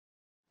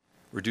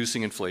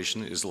reducing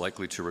inflation is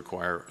likely to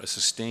require a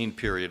sustained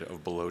period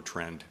of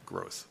below-trend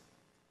growth.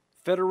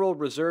 Federal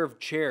Reserve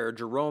Chair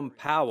Jerome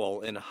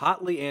Powell, in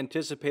hotly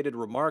anticipated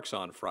remarks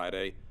on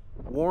Friday,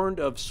 warned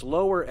of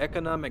slower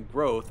economic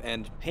growth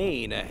and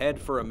pain ahead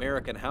for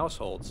American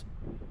households,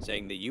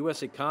 saying the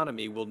U.S.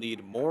 economy will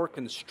need more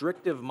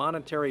constrictive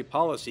monetary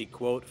policy,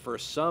 quote, for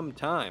some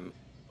time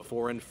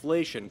before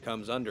inflation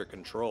comes under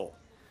control.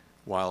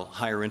 While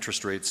higher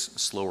interest rates,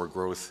 slower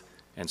growth,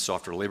 and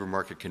softer labor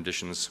market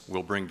conditions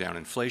will bring down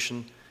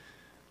inflation,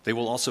 they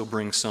will also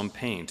bring some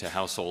pain to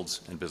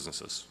households and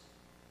businesses.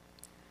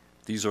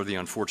 These are the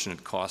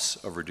unfortunate costs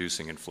of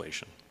reducing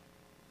inflation.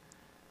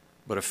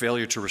 But a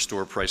failure to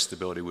restore price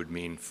stability would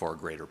mean far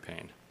greater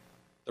pain.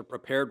 The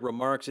prepared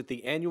remarks at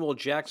the annual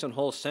Jackson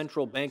Hole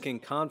Central Banking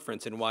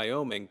Conference in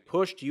Wyoming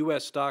pushed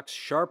U.S. stocks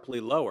sharply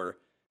lower,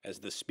 as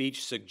the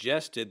speech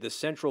suggested the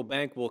central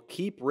bank will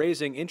keep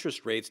raising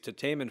interest rates to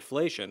tame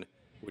inflation,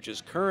 which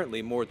is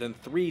currently more than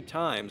 3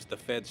 times the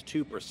Fed's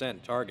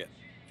 2% target.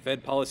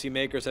 Fed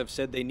policymakers have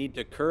said they need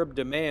to curb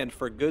demand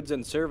for goods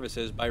and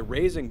services by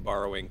raising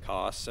borrowing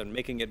costs and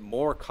making it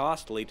more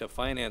costly to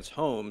finance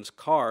homes,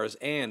 cars,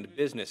 and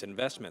business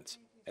investments.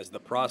 As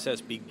the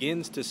process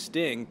begins to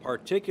sting,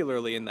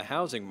 particularly in the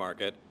housing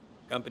market,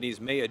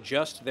 companies may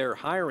adjust their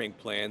hiring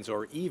plans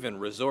or even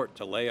resort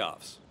to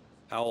layoffs.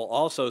 Powell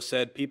also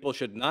said people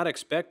should not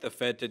expect the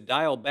Fed to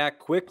dial back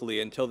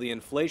quickly until the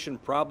inflation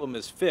problem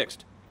is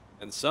fixed,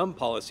 and some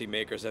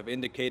policymakers have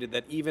indicated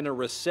that even a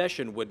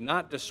recession would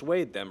not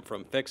dissuade them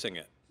from fixing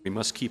it. We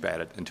must keep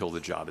at it until the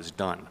job is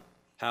done.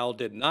 Powell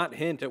did not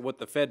hint at what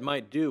the Fed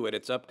might do at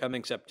its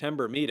upcoming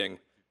September meeting,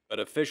 but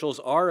officials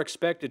are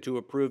expected to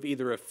approve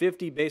either a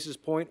 50 basis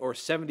point or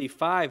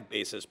 75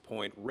 basis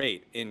point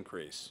rate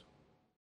increase.